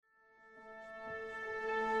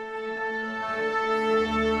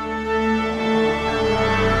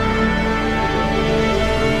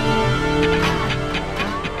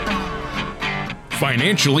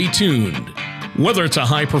Financially Tuned. Whether it's a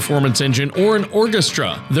high-performance engine or an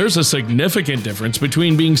orchestra, there's a significant difference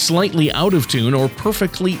between being slightly out of tune or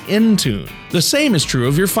perfectly in tune. The same is true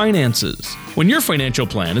of your finances. When your financial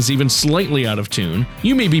plan is even slightly out of tune,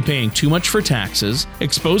 you may be paying too much for taxes,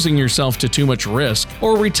 exposing yourself to too much risk,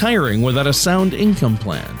 or retiring without a sound income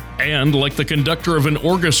plan. And like the conductor of an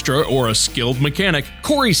orchestra or a skilled mechanic,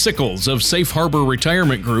 Corey Sickles of Safe Harbor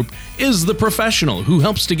Retirement Group is the professional who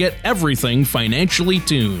helps to get everything financially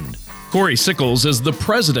tuned. Corey Sickles is the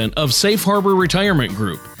president of Safe Harbor Retirement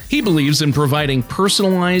Group. He believes in providing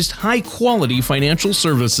personalized, high-quality financial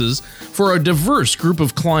services for a diverse group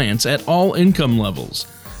of clients at all income levels.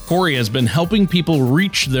 Corey has been helping people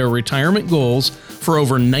reach their retirement goals for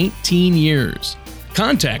over 19 years.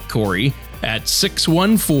 Contact Corey at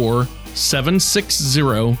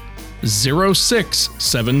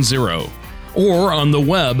 614-760-0670 or on the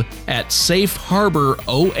web at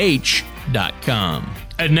safeharboroh.com.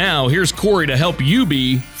 And now, here's Corey to help you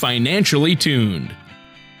be financially tuned.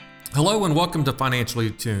 Hello and welcome to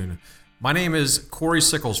Financially Tuned. My name is Corey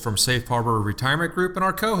Sickles from Safe Harbor Retirement Group, and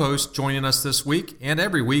our co-host joining us this week and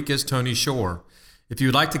every week is Tony Shore. If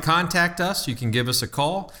you'd like to contact us, you can give us a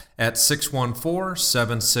call at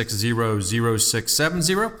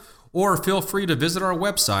 614-760-0670 or feel free to visit our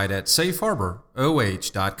website at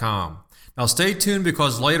safeharboroh.com. Now stay tuned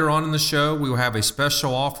because later on in the show we will have a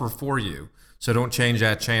special offer for you. So don't change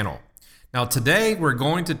that channel. Now today we're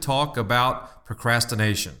going to talk about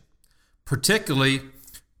procrastination, particularly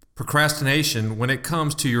procrastination when it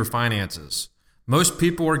comes to your finances. Most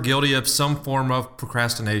people are guilty of some form of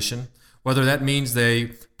procrastination, whether that means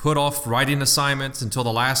they put off writing assignments until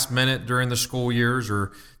the last minute during the school years,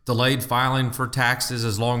 or delayed filing for taxes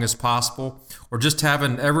as long as possible, or just have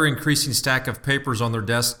an ever-increasing stack of papers on their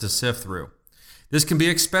desk to sift through. This can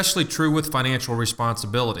be especially true with financial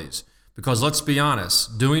responsibilities. Because let's be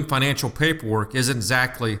honest, doing financial paperwork isn't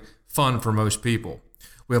exactly fun for most people.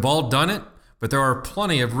 We have all done it, but there are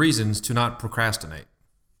plenty of reasons to not procrastinate.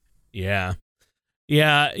 Yeah,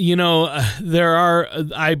 there are,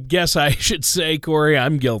 I guess I should say, Corey,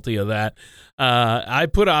 I'm guilty of that. I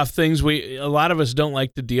put off things. A lot of us don't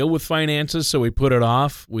like to deal with finances, so we put it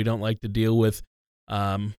off. We don't like to deal with,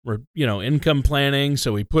 income planning,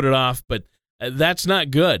 so we put it off, but that's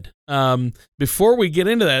not good. Before we get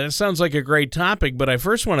into that, it sounds like a great topic, but I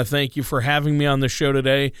first want to thank you for having me on the show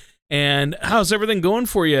today. And how's everything going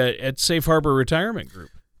for you at Safe Harbor Retirement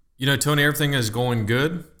Group? Tony, everything is going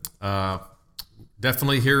good.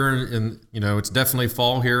 Definitely here it's definitely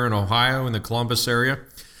fall here in Ohio, in the Columbus area.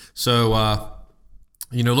 So,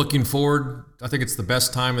 looking forward, I think it's the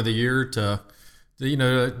best time of the year to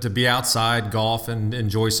be outside, golf, and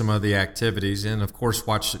enjoy some of the activities, and of course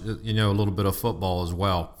watch a little bit of football as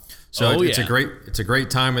well. So it's a great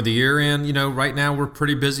time of the year, and right now we're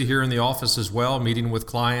pretty busy here in the office as well, meeting with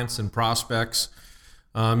clients and prospects.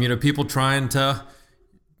 People trying to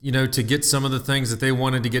to get some of the things that they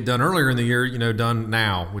wanted to get done earlier in the year, done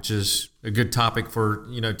now, which is a good topic for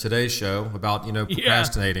today's show about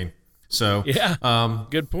procrastinating. Yeah. So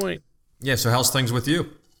good point. Yeah. So how's things with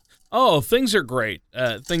you? Oh, things are great.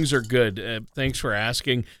 Things are good. Thanks for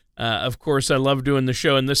asking. Of course, I love doing the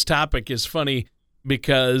show, and this topic is funny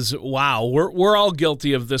because, wow, we're all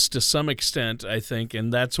guilty of this to some extent, I think,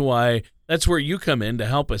 and that's where you come in to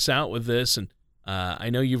help us out with this. And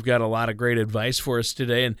I know you've got a lot of great advice for us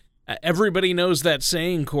today, and everybody knows that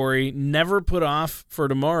saying, Corey, never put off for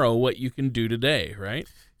tomorrow what you can do today, right?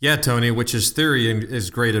 Yeah, Tony, which is theory and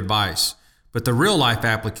is great advice. But the real life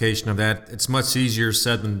application of that, it's much easier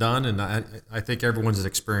said than done, and I think everyone's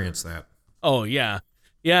experienced that. Oh, yeah.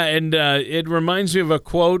 Yeah, and it reminds me of a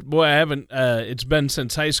quote. Boy, I haven't, it's been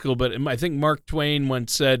since high school, but I think Mark Twain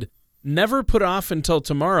once said, never put off until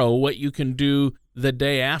tomorrow what you can do the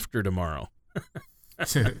day after tomorrow.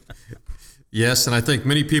 Yes, and I think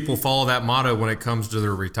many people follow that motto when it comes to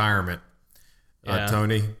their retirement,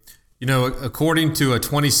 Tony. According to a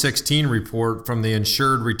 2016 report from the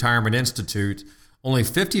Insured Retirement Institute, only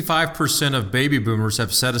 55% of baby boomers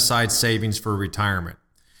have set aside savings for retirement.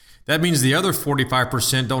 That means the other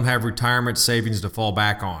 45% don't have retirement savings to fall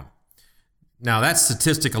back on. Now, that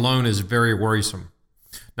statistic alone is very worrisome.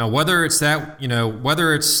 Now, whether it's that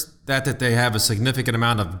they have a significant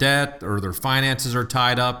amount of debt, or their finances are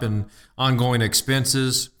tied up in ongoing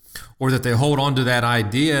expenses, or that they hold on to that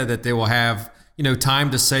idea that they will have time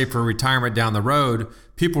to save for retirement down the road,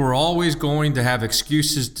 people are always going to have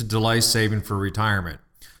excuses to delay saving for retirement.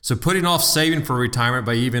 So putting off saving for retirement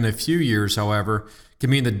by even a few years, however, can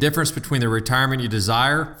mean the difference between the retirement you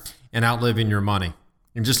desire and outliving your money.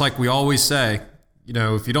 And just like we always say,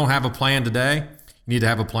 if you don't have a plan today, you need to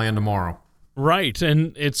have a plan tomorrow. Right,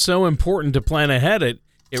 and it's so important to plan ahead. It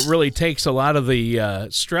really takes a lot of the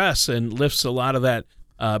stress and lifts a lot of that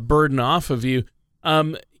burden off of you.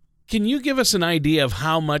 Can you give us an idea of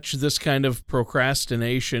how much this kind of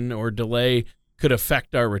procrastination or delay could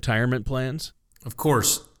affect our retirement plans? Of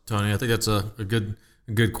course, Tony. I think that's a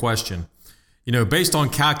good question. Based on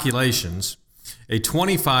calculations, a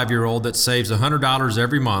 25-year-old that saves $100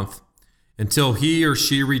 every month until he or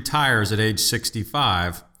she retires at age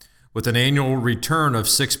 65 with an annual return of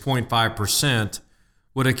 6.5%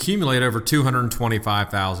 would accumulate over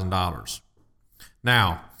 $225,000.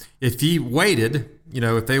 Now, if they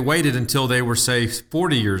waited until they were, say,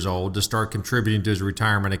 40 years old to start contributing to his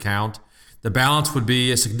retirement account, the balance would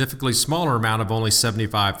be a significantly smaller amount of only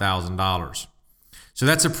 $75,000. So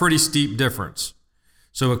that's a pretty steep difference.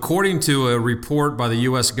 So according to a report by the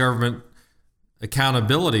U.S. Government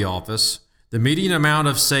Accountability Office, the median amount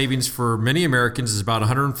of savings for many Americans is about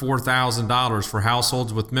 $104,000 for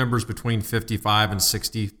households with members between 55 and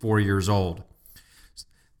 64 years old.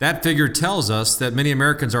 That figure tells us that many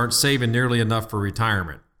Americans aren't saving nearly enough for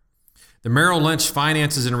retirement. The Merrill Lynch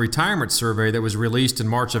Finances and Retirement Survey that was released in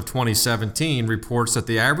March of 2017 reports that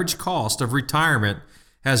the average cost of retirement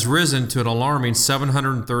has risen to an alarming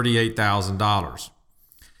 $738,000.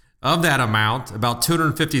 Of that amount, about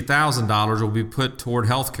 $250,000 will be put toward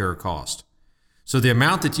health care costs. So the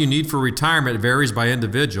amount that you need for retirement varies by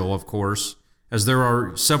individual, of course, as there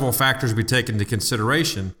are several factors to be taken into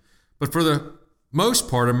consideration. But for the most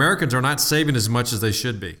part, Americans are not saving as much as they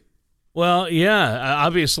should be. Well, yeah,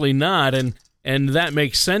 obviously not, and that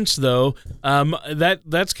makes sense, though.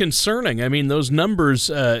 That's concerning. I mean, those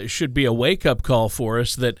numbers should be a wake-up call for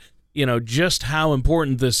us that, just how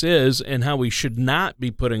important this is and how we should not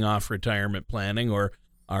be putting off retirement planning or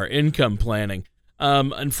our income planning.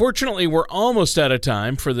 Unfortunately, we're almost out of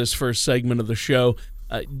time for this first segment of the show.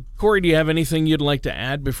 Corey, do you have anything you'd like to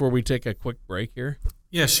add before we take a quick break here?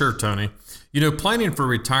 Yeah, sure, Tony. Planning for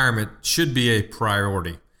retirement should be a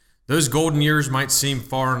priority. Those golden years might seem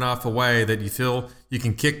far enough away that you feel you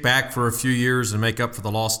can kick back for a few years and make up for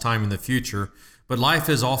the lost time in the future, but life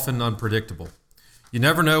is often unpredictable. You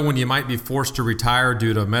never know when you might be forced to retire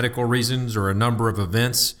due to medical reasons or a number of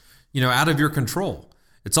events, out of your control.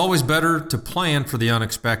 It's always better to plan for the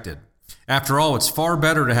unexpected. After all, it's far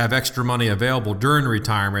better to have extra money available during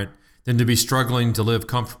retirement than to be struggling to live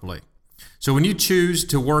comfortably. So when you choose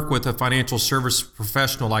to work with a financial service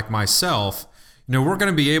professional like myself, we're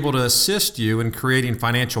going to be able to assist you in creating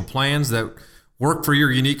financial plans that work for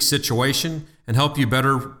your unique situation and help you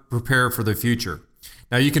better prepare for the future.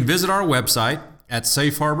 Now, you can visit our website at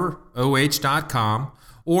safeharboroh.com,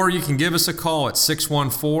 or you can give us a call at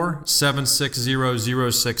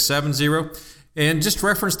 614-760-0670 and just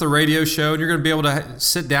reference the radio show, and you're going to be able to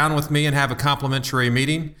sit down with me and have a complimentary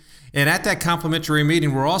meeting. And at that complimentary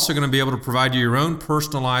meeting, we're also going to be able to provide you your own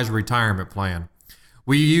personalized retirement plan.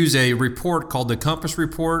 We use a report called the Compass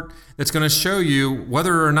Report that's going to show you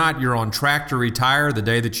whether or not you're on track to retire the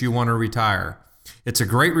day that you want to retire. It's a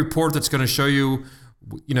great report that's going to show you,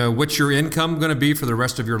 what's your income going to be for the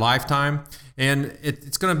rest of your lifetime. And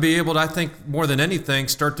it's going to be able to, I think, more than anything,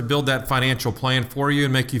 start to build that financial plan for you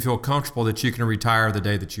and make you feel comfortable that you can retire the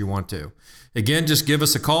day that you want to. Again, just give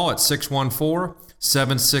us a call at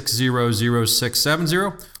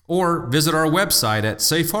 614-760-0670 or visit our website at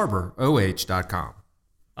safeharboroh.com.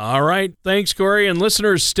 All right. Thanks, Corey. And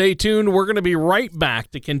listeners, stay tuned. We're going to be right back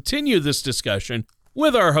to continue this discussion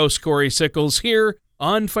with our host, Corey Sickles, here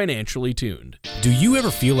on Financially Tuned. Do you ever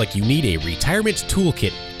feel like you need a retirement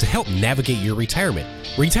toolkit to help navigate your retirement?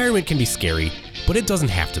 Retirement can be scary, but it doesn't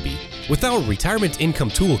have to be. With our Retirement Income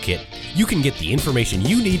Toolkit, you can get the information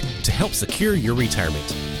you need to help secure your retirement.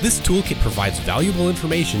 This toolkit provides valuable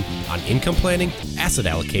information on income planning, asset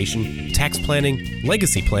allocation, tax planning,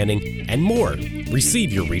 legacy planning, and more.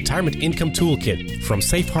 Receive your Retirement Income Toolkit from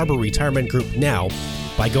Safe Harbor Retirement Group now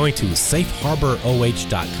by going to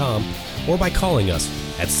safeharboroh.com or by calling us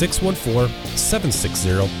at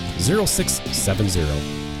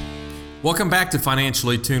 614-760-0670. Welcome back to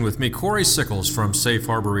Financially Tuned with me, Corey Sickles from Safe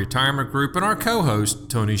Harbor Retirement Group, and our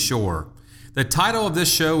co-host, Tony Shore. The title of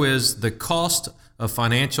this show is The Cost of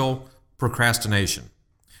Financial Procrastination.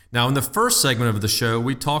 Now, in the first segment of the show,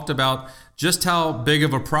 we talked about just how big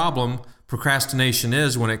of a problem procrastination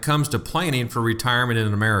is when it comes to planning for retirement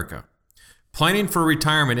in America. Planning for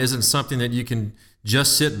retirement isn't something that you can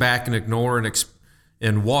just sit back and ignore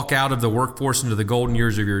and walk out of the workforce into the golden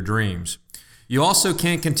years of your dreams. You also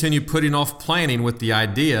can't continue putting off planning with the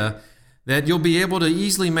idea that you'll be able to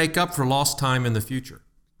easily make up for lost time in the future.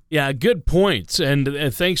 Yeah, good points.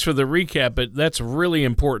 And thanks for the recap, but that's really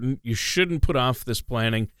important. You shouldn't put off this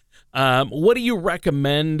planning. What do you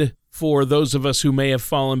recommend for those of us who may have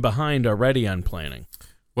fallen behind already on planning?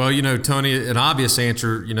 Well, Tony, an obvious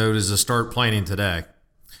answer, is to start planning today.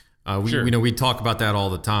 Sure. We talk about that all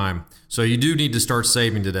the time. So you do need to start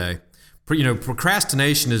saving today.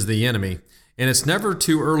 Procrastination is the enemy, and it's never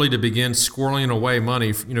too early to begin squirreling away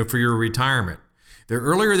money, for your retirement. The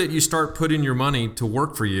earlier that you start putting your money to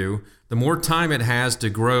work for you, the more time it has to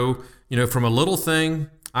grow, from a little thing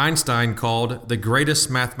Einstein called the greatest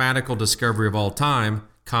mathematical discovery of all time,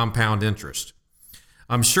 compound interest.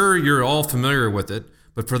 I'm sure you're all familiar with it,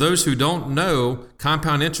 but for those who don't know,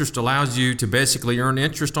 compound interest allows you to basically earn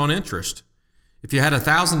interest on interest. If you had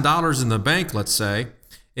 $1,000 in the bank, let's say,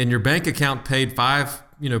 and your bank account paid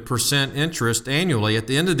 5% interest annually, at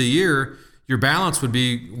the end of the year, your balance would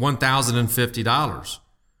be $1,050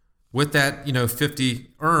 with that, $50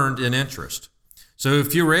 earned in interest. So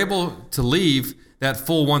if you were able to leave that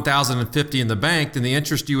full $1,050 in the bank, then the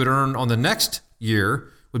interest you would earn on the next year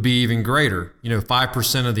would be even greater,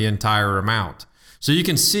 5% of the entire amount. So you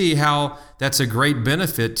can see how that's a great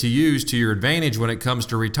benefit to use to your advantage when it comes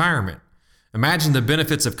to retirement. Imagine the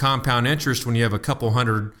benefits of compound interest when you have a couple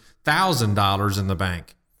 $100,000 in the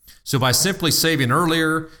bank. So by simply saving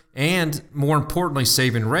earlier and, more importantly,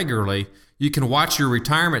 saving regularly, you can watch your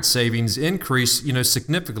retirement savings increase,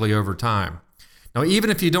 significantly over time. Now, even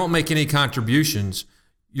if you don't make any contributions,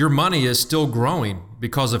 your money is still growing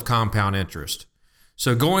because of compound interest.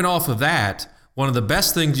 So going off of that, one of the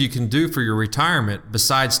best things you can do for your retirement,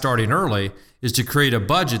 besides starting early, is to create a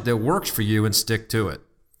budget that works for you and stick to it.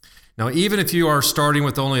 Now, even if you are starting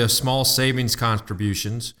with only a small savings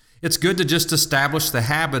contributions, it's good to just establish the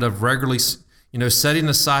habit of regularly, setting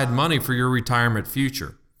aside money for your retirement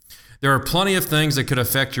future. There are plenty of things that could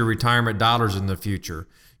affect your retirement dollars in the future.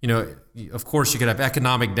 Of course, you could have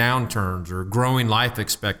economic downturns or growing life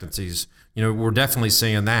expectancies. We're definitely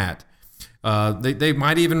seeing that. They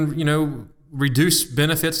might even, reduce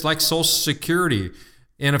benefits like Social Security.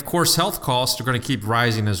 And of course, health costs are going to keep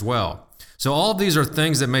rising as well. So all of these are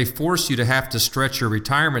things that may force you to have to stretch your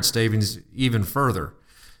retirement savings even further.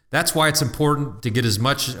 That's why it's important to get as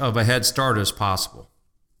much of a head start as possible.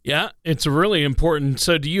 Yeah, it's really important.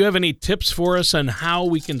 So do you have any tips for us on how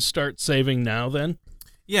we can start saving now then?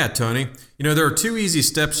 Yeah, Tony. There are 2 easy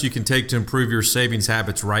steps you can take to improve your savings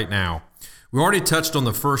habits right now. We already touched on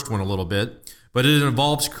the first one a little bit, but it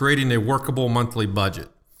involves creating a workable monthly budget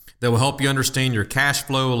that will help you understand your cash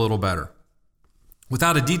flow a little better.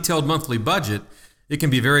 Without a detailed monthly budget, it can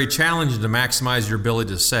be very challenging to maximize your ability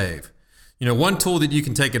to save. One tool that you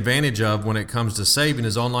can take advantage of when it comes to saving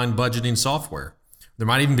is online budgeting software. There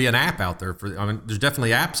might even be an app out there there's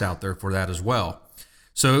definitely apps out there for that as well.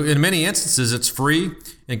 So in many instances, it's free,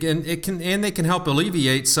 and they can help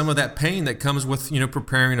alleviate some of that pain that comes with,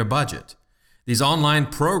 preparing a budget. These online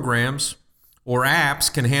programs or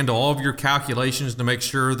apps can handle all of your calculations to make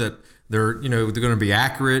sure that they're going to be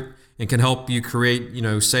accurate and can help you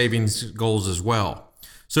create, savings goals as well.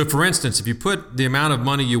 So for instance, if you put the amount of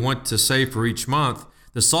money you want to save for each month,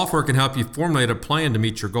 the software can help you formulate a plan to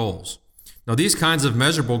meet your goals. Now, these kinds of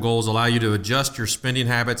measurable goals allow you to adjust your spending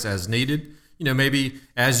habits as needed. Maybe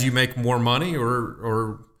as you make more money,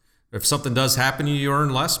 or if something does happen, you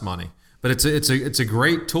earn less money. But it's a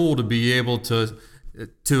great tool to be able to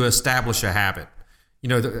establish a habit.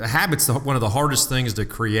 The habit's one of the hardest things to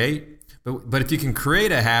create. But if you can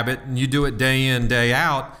create a habit and you do it day in, day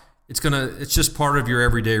out, it's just part of your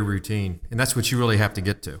everyday routine, and that's what you really have to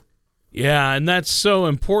get to. Yeah, and that's so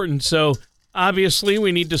important. So obviously,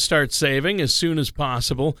 we need to start saving as soon as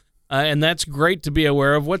possible, and that's great to be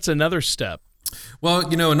aware of. What's another step? Well,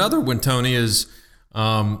 another one, Tony, is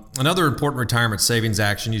another important retirement savings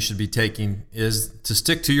action you should be taking is to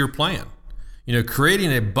stick to your plan.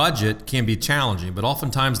 Creating a budget can be challenging, but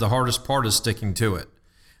oftentimes the hardest part is sticking to it.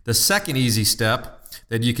 The second easy step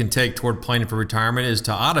that you can take toward planning for retirement is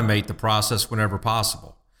to automate the process whenever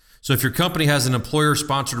possible. So if your company has an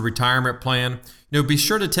employer-sponsored retirement plan, be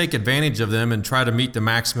sure to take advantage of them and try to meet the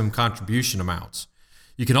maximum contribution amounts.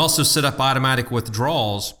 You can also set up automatic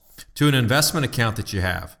withdrawals to an investment account that you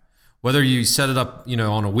have. Whether you set it up,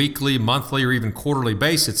 on a weekly, monthly, or even quarterly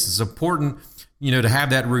basis, it's important, to have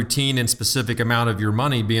that routine and specific amount of your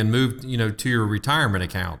money being moved, to your retirement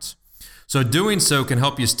accounts. So doing so can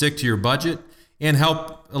help you stick to your budget and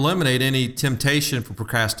help eliminate any temptation for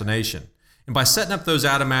procrastination. And by setting up those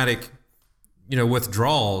automatic,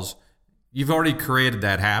 withdrawals, you've already created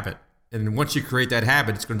that habit. And once you create that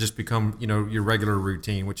habit, it's going to just become, your regular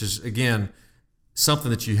routine, which is, again, something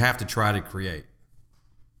that you have to try to create.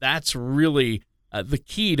 That's really the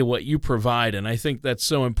key to what you provide. And I think that's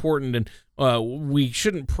so important. And we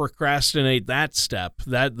shouldn't procrastinate that step,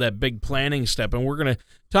 that big planning step. And we're going to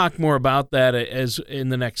talk more about that as in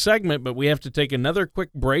the next segment. But we have to take another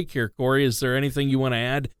quick break here. Corey, is there anything you want to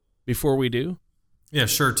add before we do? Yeah,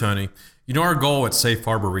 sure, Tony. You know, our goal at Safe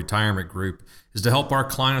Harbor Retirement Group is to help our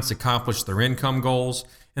clients accomplish their income goals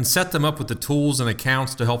and set them up with the tools and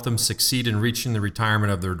accounts to help them succeed in reaching the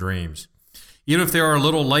retirement of their dreams, even if they are a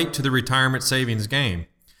little late to the retirement savings game.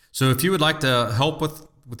 So if you would like to help with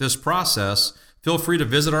this process, feel free to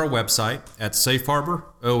visit our website at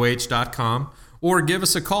safeharboroh.com or give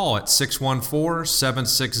us a call at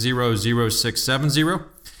 614-760-0670.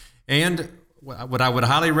 And what I would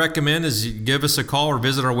highly recommend is you give us a call or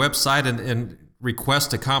visit our website and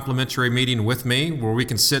request a complimentary meeting with me where we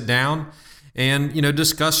can sit down and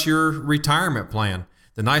discuss your retirement plan.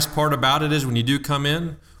 The nice part about it is when you do come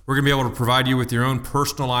in, we're going to be able to provide you with your own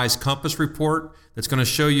personalized Compass report that's going to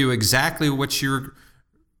show you exactly what your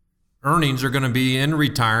earnings are going to be in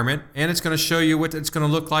retirement, and it's going to show you what it's going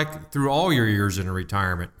to look like through all your years in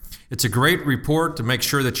retirement. It's a great report to make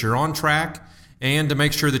sure that you're on track and to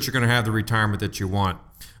make sure that you're going to have the retirement that you want.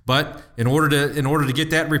 But in order to get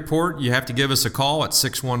that report, you have to give us a call at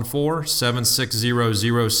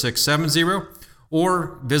 614-760-0670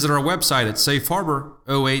 or visit our website at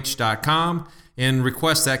safeharboroh.com and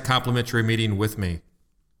request that complimentary meeting with me.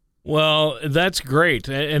 Well, that's great,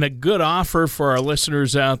 and a good offer for our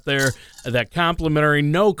listeners out there, that complimentary,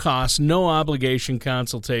 no cost, no obligation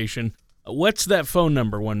consultation. What's that phone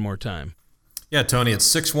number one more time? Yeah, Tony,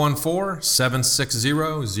 it's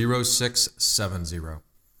 614-760-0670.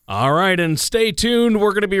 All right, and stay tuned.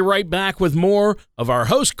 We're going to be right back with more of our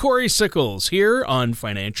host, Corey Sickles, here on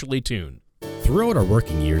Financially Tuned. Throughout our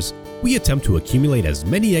working years, we attempt to accumulate as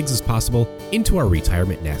many eggs as possible into our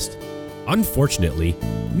retirement nest. Unfortunately,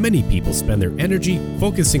 many people spend their energy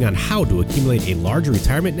focusing on how to accumulate a large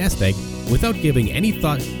retirement nest egg without giving any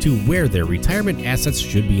thought to where their retirement assets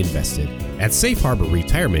should be invested. At Safe Harbor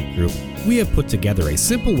Retirement Group, we have put together a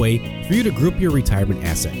simple way for you to group your retirement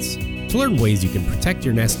assets. To learn ways you can protect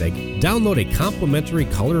your nest egg, download a complimentary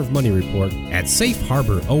Color of Money report at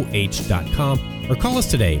safeharboroh.com or call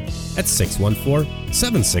us today at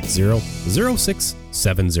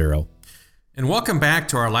 614-760-0670. And welcome back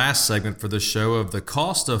to our last segment for the show of the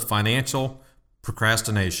cost of financial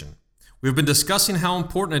procrastination. We've been discussing how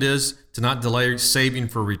important it is to not delay saving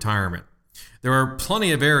for retirement. There are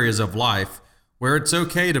plenty of areas of life where it's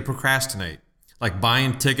okay to procrastinate, like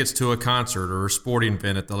buying tickets to a concert or a sporting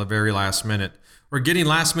event at the very last minute, or getting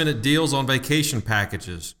last-minute deals on vacation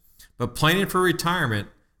packages. But planning for retirement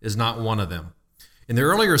is not one of them. In the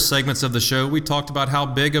earlier segments of the show, we talked about how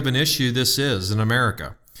big of an issue this is in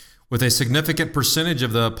America, with a significant percentage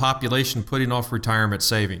of the population putting off retirement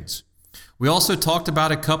savings. We also talked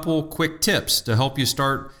about a couple quick tips to help you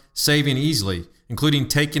start saving easily, including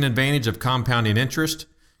taking advantage of compounding interest,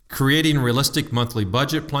 creating realistic monthly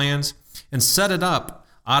budget plans, and set it up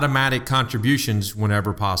automatic contributions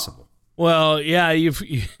whenever possible. Well, yeah,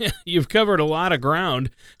 you've covered a lot of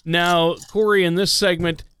ground. Now, Corey, in this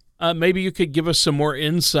segment, maybe you could give us some more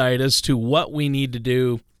insight as to what we need to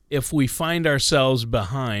do if we find ourselves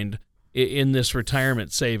behind in this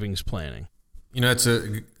retirement savings planning. It's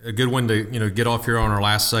a good one to get off here on our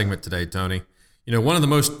last segment today, Tony. One of the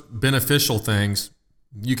most beneficial things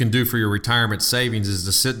you can do for your retirement savings is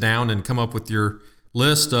to sit down and come up with your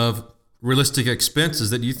list of realistic expenses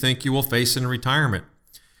that you think you will face in retirement.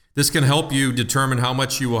 This can help you determine how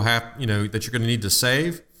much you will have, that you're going to need to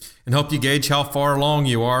save, and help you gauge how far along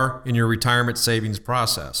you are in your retirement savings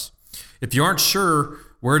process. If you aren't sure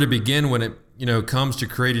where to begin when it comes to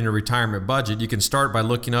creating a retirement budget, you can start by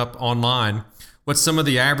looking up online what some of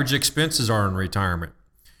the average expenses are in retirement.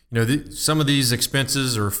 Some of these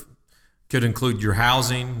expenses could include your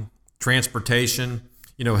housing, transportation,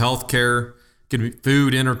 healthcare, could be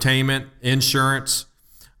food, entertainment, insurance,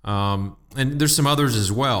 and there's some others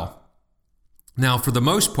as well. Now, for the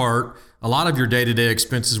most part, a lot of your day-to-day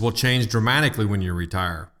expenses will change dramatically when you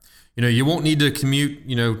retire. You won't need to commute,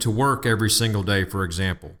 to work every single day, for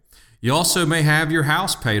example. You also may have your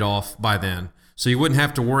house paid off by then, so you wouldn't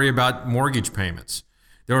have to worry about mortgage payments.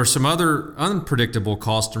 There are some other unpredictable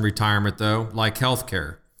costs in retirement, though, like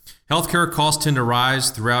healthcare. Healthcare costs tend to rise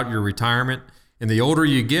throughout your retirement, and the older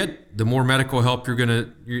you get, the more medical help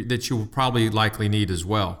that you will probably likely need as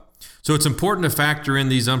well. So it's important to factor in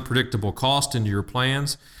these unpredictable costs into your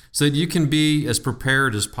plans so that you can be as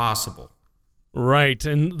prepared as possible. Right,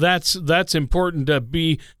 and that's important to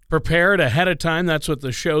be prepared ahead of time. That's what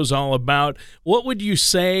the show's all about. What would you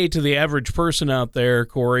say to the average person out there,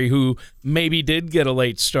 Corey, who maybe did get a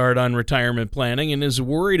late start on retirement planning and is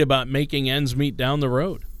worried about making ends meet down the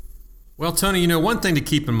road? Well, Tony, one thing to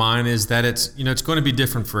keep in mind is that it's going to be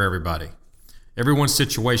different for everybody. Everyone's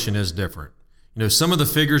situation is different. Some of the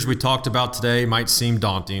figures we talked about today might seem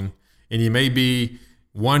daunting, and you may be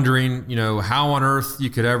wondering, how on earth you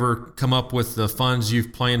could ever come up with the funds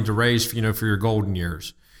you've planned to raise, for your golden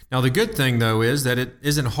years. Now, the good thing, though, is that it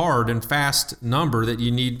isn't hard and fast number that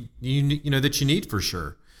you need for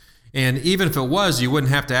sure. And even if it was, you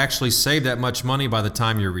wouldn't have to actually save that much money by the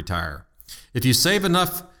time you retire. If you save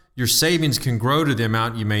enough, your savings can grow to the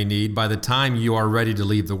amount you may need by the time you are ready to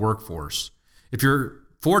leave the workforce. If you're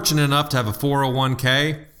fortunate enough to have a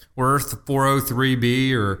 401k or a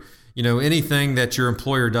 403b or anything that your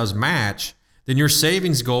employer does match, then your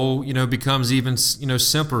savings goal becomes even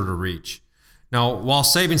simpler to reach. Now, while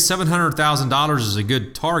saving $700,000 is a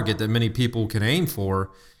good target that many people can aim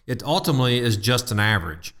for, it ultimately is just an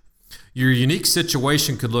average. Your unique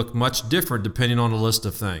situation could look much different depending on a list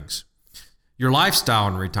of things. Your lifestyle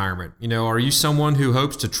in retirement. Are you someone who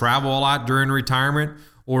hopes to travel a lot during retirement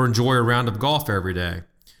or enjoy a round of golf every day?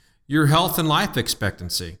 Your health and life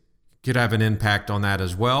expectancy could have an impact on that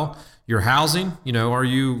as well. Your housing, are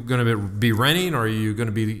you going to be renting? Or are you going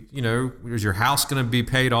to be, is your house going to be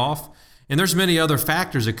paid off? And there's many other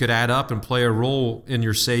factors that could add up and play a role in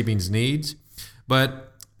your savings needs. But,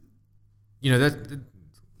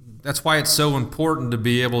 that's why it's so important to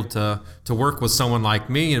be able to work with someone like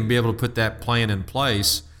me and be able to put that plan in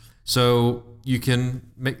place so you can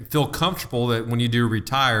feel comfortable that when you do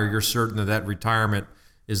retire, you're certain that retirement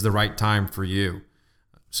is the right time for you.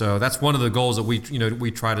 So that's one of the goals that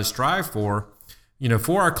we try to strive for,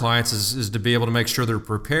 for our clients is to be able to make sure they're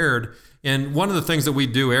prepared. And one of the things that we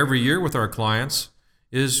do every year with our clients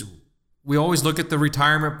is we always look at the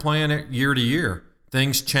retirement plan year to year.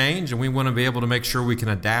 Things change, and we want to be able to make sure we can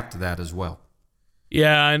adapt to that as well.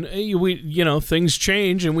 Yeah, and things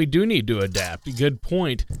change, and we do need to adapt. Good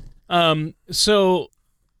point. So,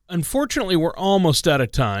 unfortunately, we're almost out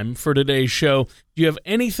of time for today's show. Do you have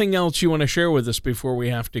anything else you want to share with us before we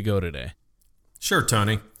have to go today? Sure,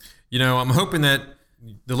 Tony. I'm hoping that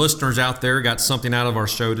the listeners out there got something out of our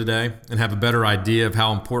show today and have a better idea of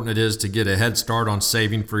how important it is to get a head start on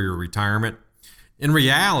saving for your retirement. In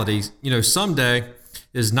reality, someday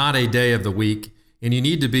is not a day of the week, and you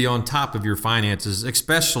need to be on top of your finances,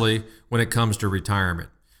 especially when it comes to retirement.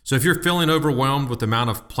 So if you're feeling overwhelmed with the amount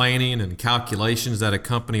of planning and calculations that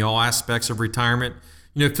accompany all aspects of retirement,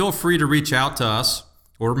 feel free to reach out to us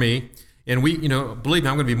or me, and we, believe me,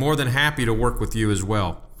 I'm going to be more than happy to work with you as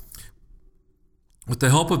well. With the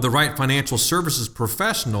help of the right financial services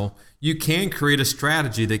professional, you can create a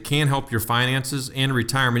strategy that can help your finances and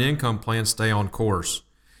retirement income plan stay on course.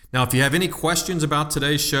 Now, if you have any questions about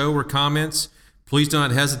today's show or comments, please do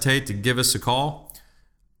not hesitate to give us a call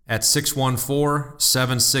at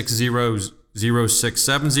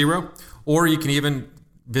 614-760-0670, or you can even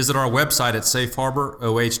visit our website at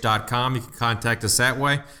safeharboroh.com. You can contact us that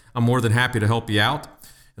way. I'm more than happy to help you out.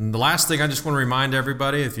 And the last thing I just want to remind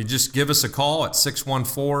everybody, if you just give us a call at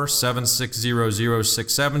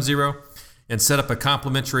 614-760-0670 and set up a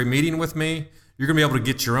complimentary meeting with me, you're going to be able to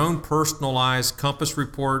get your own personalized Compass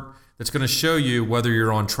report that's going to show you whether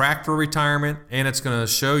you're on track for retirement, and it's going to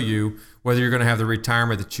show you whether you're going to have the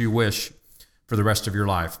retirement that you wish for the rest of your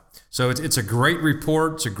life. So it's a great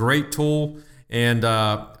report. It's a great tool. And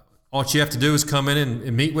all you have to do is come in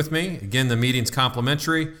and meet with me. Again, the meeting's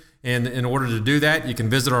complimentary. And in order to do that, you can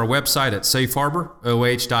visit our website at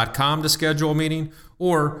safeharboroh.com to schedule a meeting,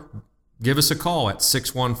 or give us a call at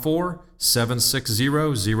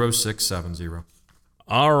 614-760-0670.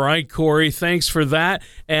 All right, Corey, thanks for that.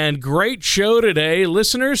 And great show today.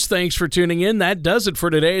 Listeners, thanks for tuning in. That does it for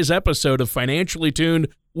today's episode of Financially Tuned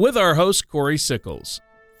with our host, Corey Sickles.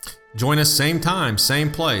 Join us same time,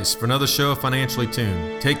 same place for another show of Financially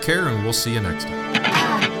Tuned. Take care, and we'll see you next time.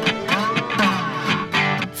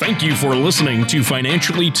 Thank you for listening to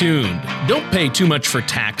Financially Tuned. Don't pay too much for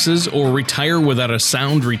taxes or retire without a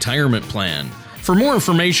sound retirement plan. For more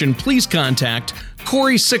information, please contact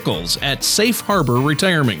Corey Sickles at Safe Harbor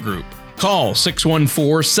Retirement Group. Call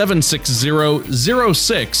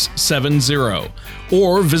 614-760-0670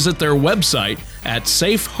 or visit their website at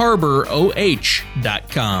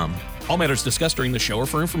safeharboroh.com. All matters discussed during the show are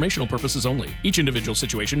for informational purposes only. Each individual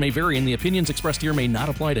situation may vary, and the opinions expressed here may not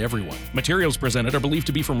apply to everyone. Materials presented are believed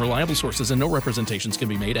to be from reliable sources, and no representations can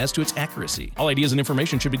be made as to its accuracy. All ideas and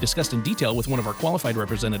information should be discussed in detail with one of our qualified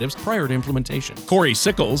representatives prior to implementation. Corey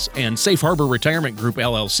Sickles and Safe Harbor Retirement Group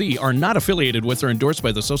LLC are not affiliated with or endorsed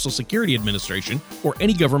by the Social Security Administration or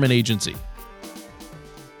any government agency.